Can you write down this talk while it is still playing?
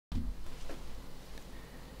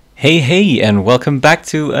Hey, and welcome back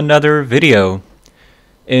to another video.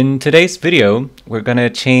 In today's video, we're gonna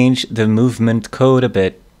change the movement code a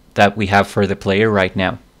bit that we have for the player right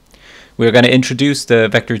now. We're gonna introduce the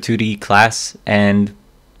Vector2D class and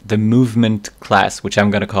the movement class, which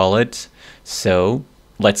I'm gonna call it. So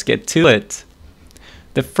let's get to it.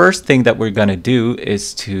 The first thing that we're gonna do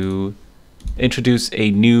is to introduce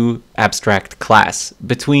a new abstract class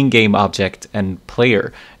between game object and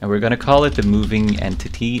player, and we're going to call it the moving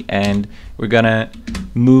entity, and we're going to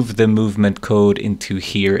move the movement code into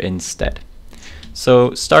here instead.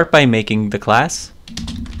 So start by making the class.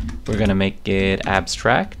 We're going to make it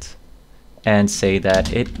abstract and say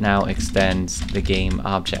that it now extends the game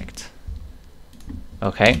object.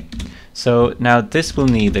 Okay, so now this will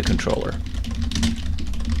need the controller.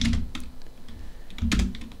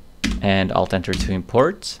 And Alt-Enter to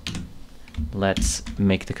import. Let's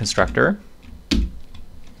make the constructor.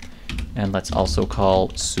 And let's also call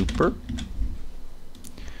super.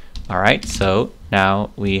 Alright, so now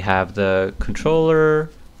we have the controller.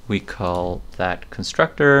 We call that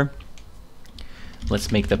constructor.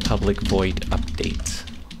 Let's make the public void update.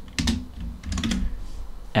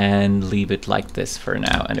 And leave it like this for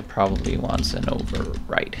now, and it probably wants an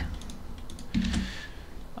override.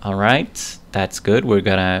 Alright, that's good. We're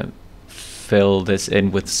gonna fill this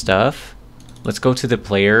in with stuff. Let's go to the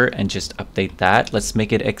player and just update that. Let's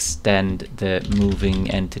make it extend the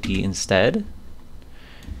moving entity instead.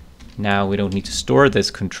 Now we don't need to store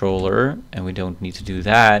this controller, and we don't need to do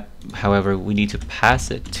that. However, we need to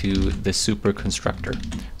pass it to the super constructor,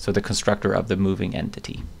 so the constructor of the moving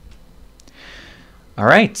entity.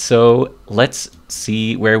 Alright, so let's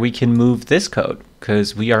see where we can move this code,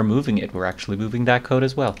 because we are moving it. We're actually moving that code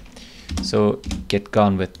as well. So get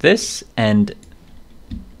gone with this and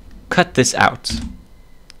cut this out.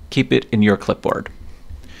 Keep it in your clipboard.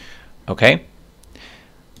 Okay.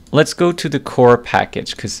 Let's go to the core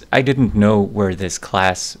package, because I didn't know where this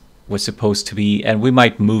class was supposed to be, and we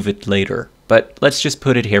might move it later. But let's just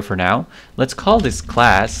put it here for now. Let's call this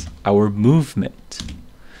class our movement.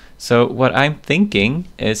 So what I'm thinking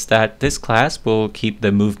is that this class will keep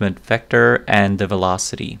the movement vector and the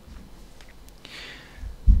velocity.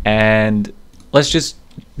 And let's just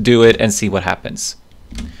do it and see what happens.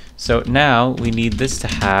 So now we need this to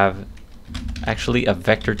have actually a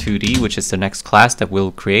Vector2D, which is the next class that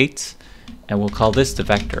we'll create, and we'll call this the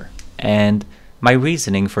vector. And my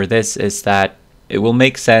reasoning for this is that it will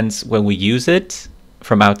make sense when we use it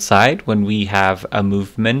from outside, when we have a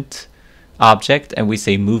movement object and we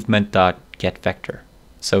say movement.getVector.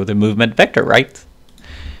 So the movement vector, right?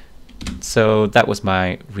 So that was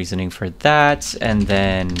my reasoning for that, and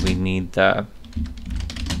then we need the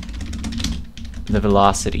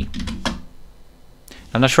velocity.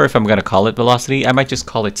 I'm not sure if I'm going to call it velocity. I might just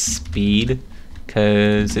call it speed,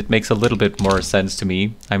 because it makes a little bit more sense to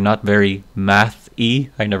me. I'm not very math-y.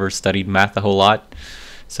 I never studied math a whole lot.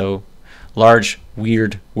 So large,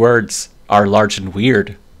 weird words are large and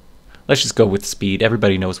weird. Let's just go with speed.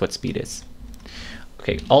 Everybody knows what speed is.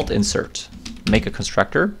 Okay, Alt-Insert. Make a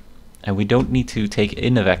constructor. And we don't need to take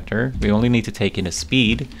in a vector, we only need to take in a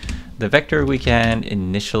speed. The vector we can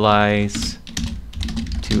initialize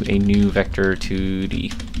to a new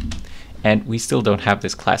Vector2D. And we still don't have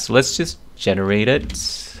this class, so let's just generate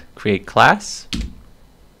it, create class,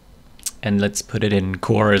 and let's put it in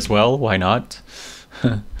core as well, why not?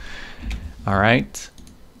 Alright,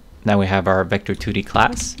 now we have our Vector2D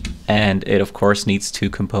class, and it of course needs two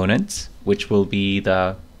components, which will be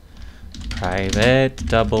the private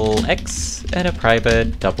double x and a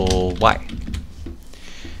private double y.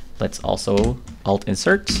 Let's also alt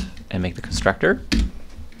insert and make the constructor.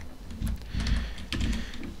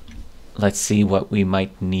 Let's see what we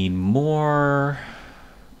might need more.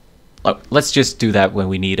 Oh, let's just do that when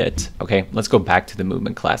we need it. Okay, let's go back to the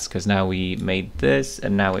movement class, because now we made this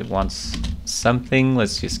and now it wants something.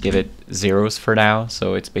 Let's just give it zeros for now,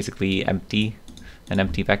 so it's basically empty, an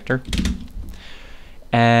empty vector.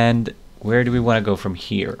 And where do we want to go from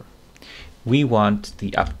here? We want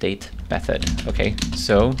the update method. Okay,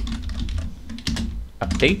 so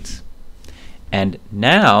update. And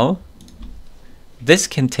now this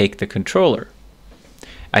can take the controller.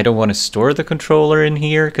 I don't want to store the controller in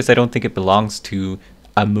here because I don't think it belongs to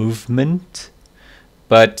a movement.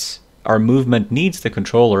 But our movement needs the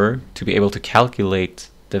controller to be able to calculate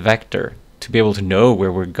the vector, to be able to know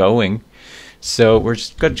where we're going. So we're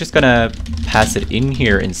just gonna pass it in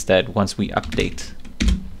here instead once we update.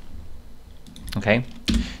 Okay,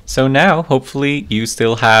 so now hopefully you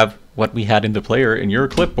still have what we had in the player in your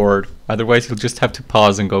clipboard. Otherwise you'll just have to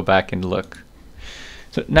pause and go back and look.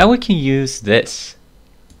 So now we can use this,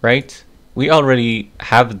 right? we already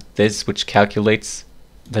have this which calculates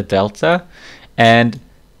the delta, and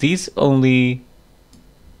these only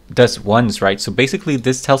does ones, right? So basically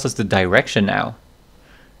this tells us the direction now.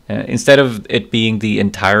 Instead of it being the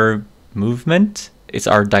entire movement, it's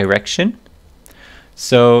our direction.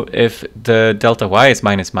 So if the delta y is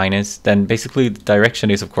minus minus, then basically the direction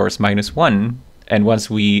is of course -1. And once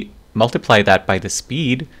we multiply that by the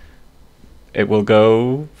speed, it will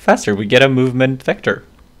go faster. We get a movement vector.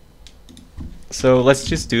 So let's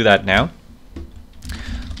just do that now.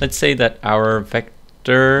 Let's say that our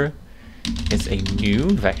vector is a new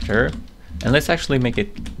vector, and let's actually make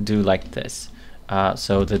it do like this.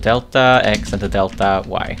 So the delta x and the delta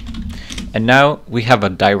y. And now we have a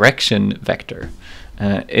direction vector.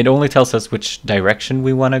 It only tells us which direction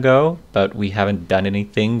we want to go, but we haven't done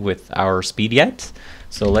anything with our speed yet.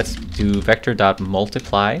 So let's do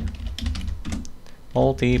vector.multiply.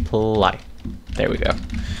 Multiply. There we go.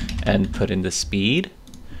 And put in the speed.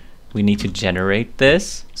 We need to generate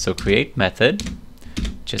this. So create method.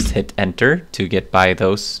 Just hit enter to get by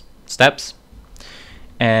those steps.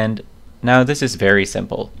 And now this is very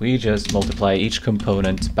simple. We just multiply each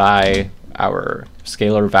component by our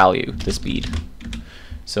scalar value, the speed.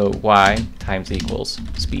 So y times equals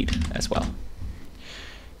speed as well.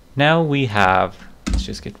 Now we have, let's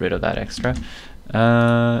just get rid of that extra.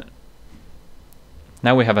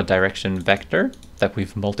 Now we have a direction vector that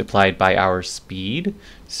we've multiplied by our speed.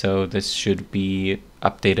 So this should be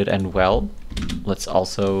updated and well. Let's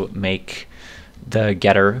also make the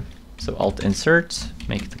getter. So alt insert,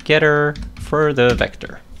 make the getter for the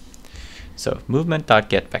vector. So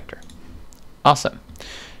movement.getVector. Awesome.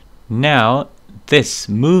 Now this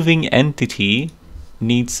moving entity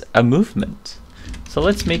needs a movement. So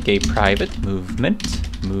let's make a private movement,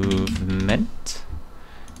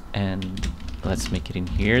 and let's make it in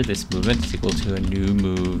here. This movement is equal to a new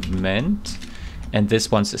movement, and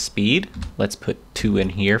this one's a speed. Let's put 2 in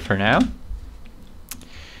here for now.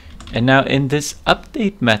 And now in this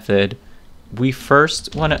update method, we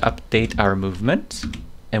first want to update our movement,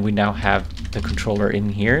 and we now have the controller in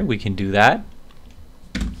here. We can do that.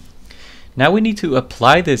 Now we need to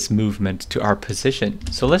apply this movement to our position.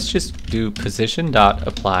 So let's just do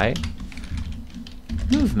position.apply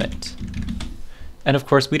movement. And of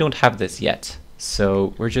course we don't have this yet.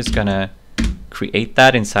 So we're just gonna create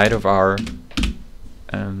that inside of our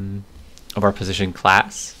position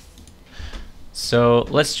class. So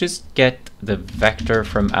let's just get the vector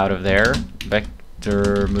from out of there.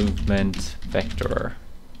 Vector movement vector.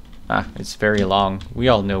 It's very long. We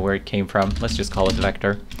all know where it came from. Let's just call it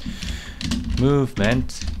vector.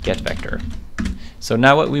 Movement get vector. So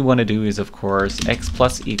now what we want to do is of course x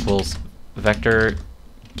plus equals vector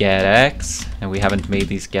get x, and we haven't made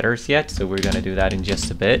these getters yet, so we're going to do that in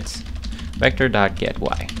just a bit. Vector dot get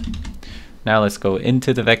y. Now let's go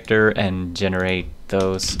into the vector and generate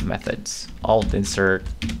those methods. Alt insert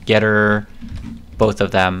getter, both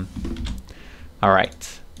of them. All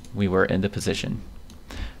right, we were in the position.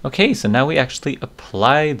 Okay, so now we actually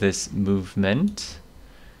apply this movement.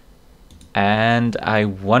 And I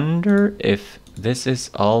wonder if this is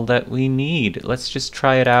all that we need. Let's just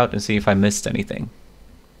try it out and see if I missed anything.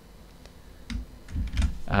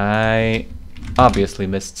 I obviously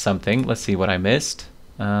missed something. Let's see what I missed.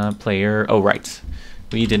 Player, oh right.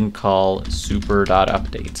 We didn't call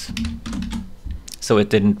super.update. So it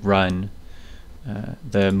didn't run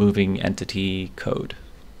the moving entity code.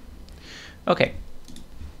 Okay,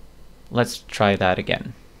 let's try that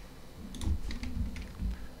again.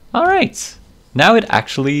 All right, now it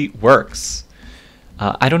actually works.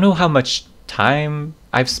 I don't know how much time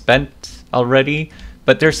I've spent already,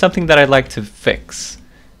 but there's something that I'd like to fix.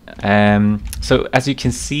 So as you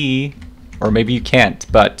can see, or maybe you can't,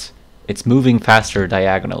 but it's moving faster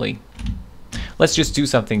diagonally. Let's just do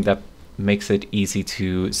something that makes it easy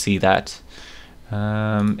to see that.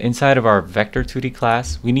 Inside of our Vector2D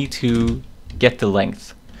class, we need to get the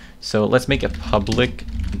length. So let's make a public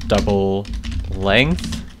double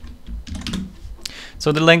length.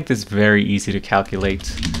 So the length is very easy to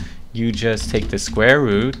calculate. You just take the square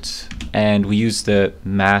root, and we use the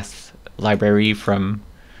math library from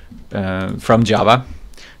Java.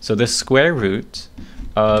 So the square root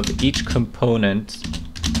of each component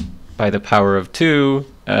by the power of 2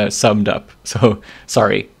 summed up. So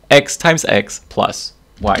sorry, x times x plus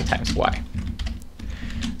y times y.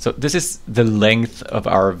 So this is the length of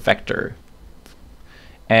our vector.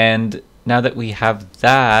 And now that we have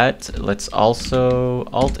that, let's also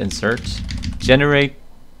alt insert generate.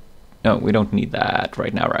 No, we don't need that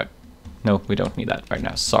right now, right? No, we don't need that right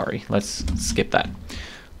now. Sorry, let's skip that.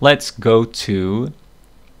 Let's go to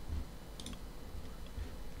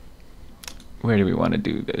where do we want to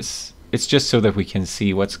do this? It's just so that we can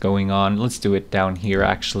see what's going on. Let's do it down here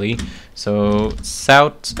actually. So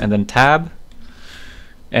South and then tab.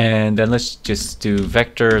 And then let's just do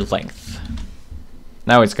vector length.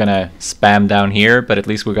 Now it's gonna spam down here, but at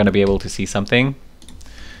least we're gonna be able to see something.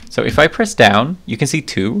 So if I press down, you can see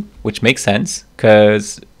 2, which makes sense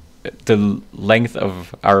because the length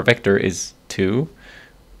of our vector is 2.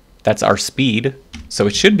 That's our speed, so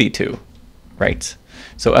it should be 2, right?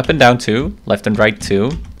 So up and down 2, left and right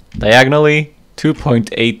 2, diagonally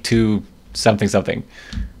 2.82 something something.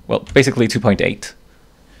 Well, basically 2.8.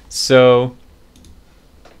 So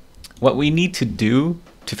what we need to do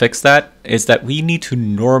to fix that is that we need to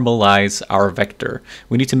normalize our vector.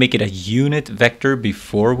 We need to make it a unit vector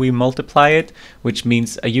before we multiply it, which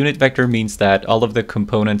means a unit vector means that all of the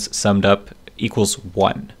components summed up equals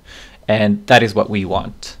 1. And that is what we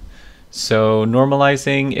want. So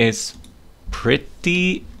normalizing is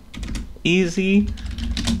pretty easy,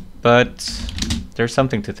 but there's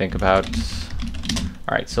something to think about.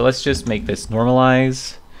 All right, so let's just make this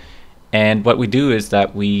normalize. And what we do is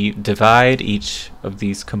that we divide each of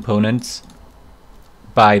these components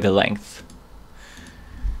by the length.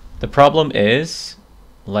 The problem is,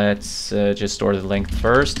 let's just store the length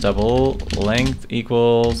first. Double length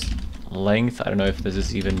equals length. I don't know if this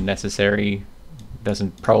is even necessary.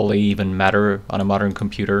 Doesn't probably even matter on a modern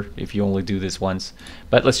computer if you only do this once.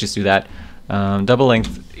 But let's just do that. Double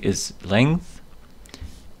length is length.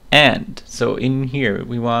 And so in here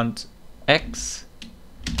we want x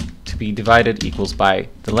to be divided equals by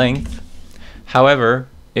the length. However,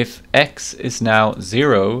 if x is now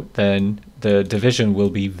 0, then the division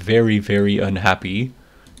will be very, very unhappy.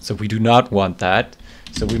 So we do not want that.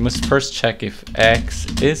 So we must first check if x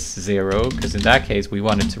is 0, because in that case we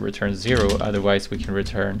want it to return 0. Otherwise we can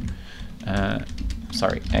return,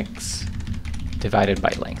 x divided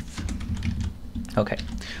by length. Okay,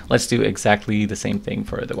 let's do exactly the same thing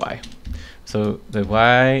for the y. So the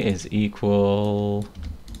y is equal,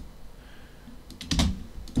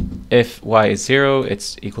 if y is 0,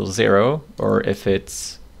 it's equals 0, or if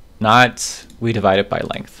it's not, we divide it by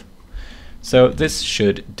length. So this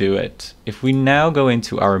should do it. If we now go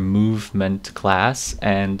into our movement class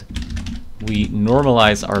and we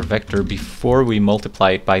normalize our vector before we multiply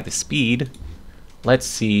it by the speed, let's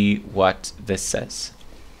see what this says.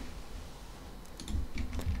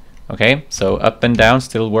 Okay, so up and down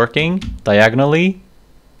still working, diagonally.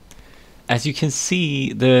 As you can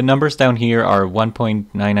see, the numbers down here are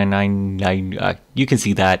 1.9999. You can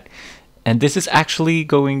see that. And this is actually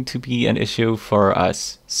going to be an issue for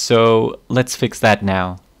us. So let's fix that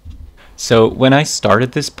now. So when I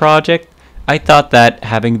started this project, I thought that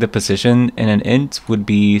having the position in an int would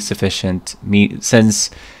be sufficient.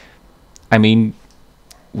 Since, I mean,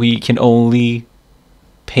 we can only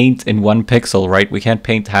paint in 1 pixel, right? We can't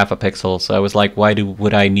paint half a pixel. So I was like,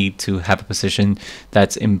 would I need to have a position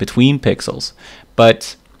that's in between pixels?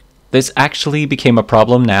 But this actually became a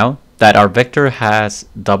problem now that our vector has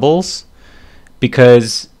doubles,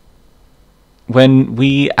 because when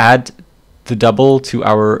we add the double to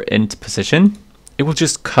our int position, it will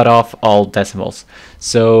just cut off all decimals.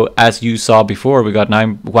 So as you saw before, we got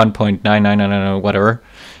 1.9999 whatever.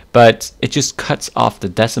 But it just cuts off the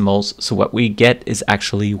decimals, so what we get is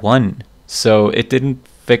actually 1. So it didn't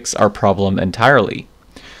fix our problem entirely.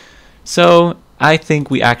 So I think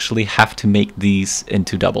we actually have to make these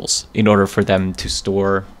into doubles in order for them to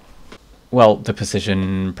store, well, the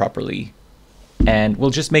position properly. And we'll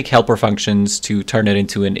just make helper functions to turn it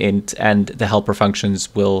into an int, and the helper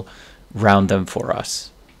functions will round them for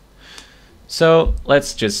us. So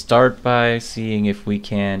let's just start by seeing if we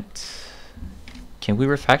can't... Can we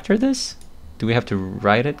refactor this? Do we have to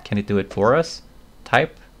write it? Can it do it for us?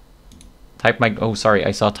 Oh, sorry,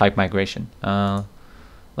 I saw type migration.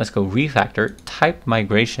 Let's go refactor, type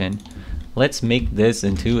migration. Let's make this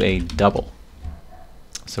into a double.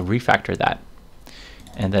 So refactor that.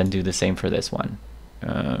 And then do the same for this one.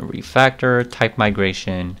 Refactor, type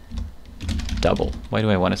migration, double. Why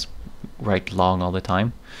do I want to write long all the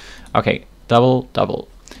time? Okay, double, double.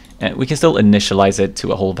 And we can still initialize it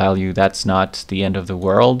to a whole value. That's not the end of the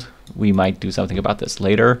world. We might do something about this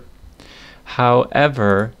later.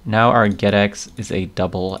 However, now our getX is a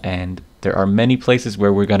double, and there are many places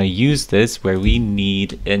where we're going to use this where we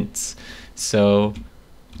need ints. So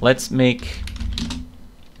let's make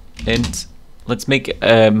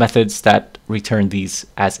methods that return these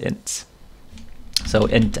as ints. So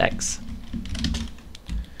int x,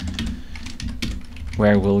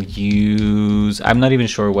 where we'll use, I'm not even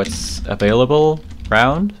sure what's available,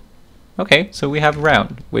 round. Okay, so we have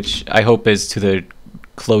round, which I hope is to the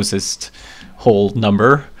closest whole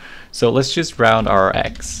number. So let's just round our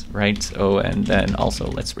x, right? Oh, and then also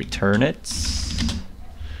let's return it.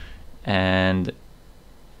 And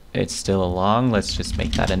it's still a long. Let's just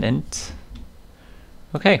make that an int.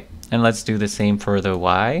 Okay, and let's do the same for the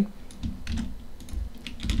y.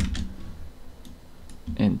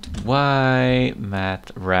 Int y,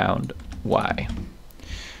 math round y.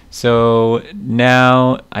 So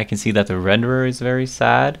now I can see that the renderer is very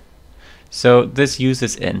sad. So this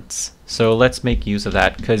uses ints. So let's make use of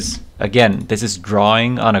that, because again, this is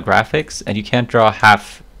drawing on a graphics and you can't draw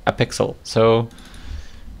half a pixel. So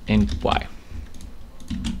int y.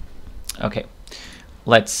 Okay,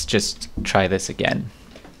 let's just try this again.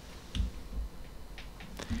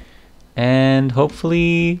 And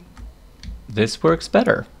hopefully this works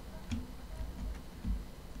better.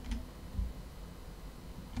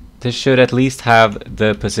 This should at least have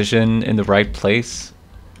the position in the right place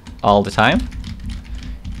all the time.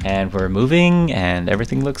 And we're moving and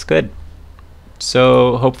everything looks good.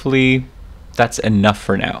 So hopefully that's enough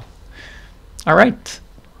for now. All right.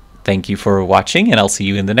 Thank you for watching and I'll see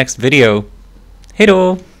you in the next video. Hej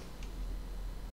då!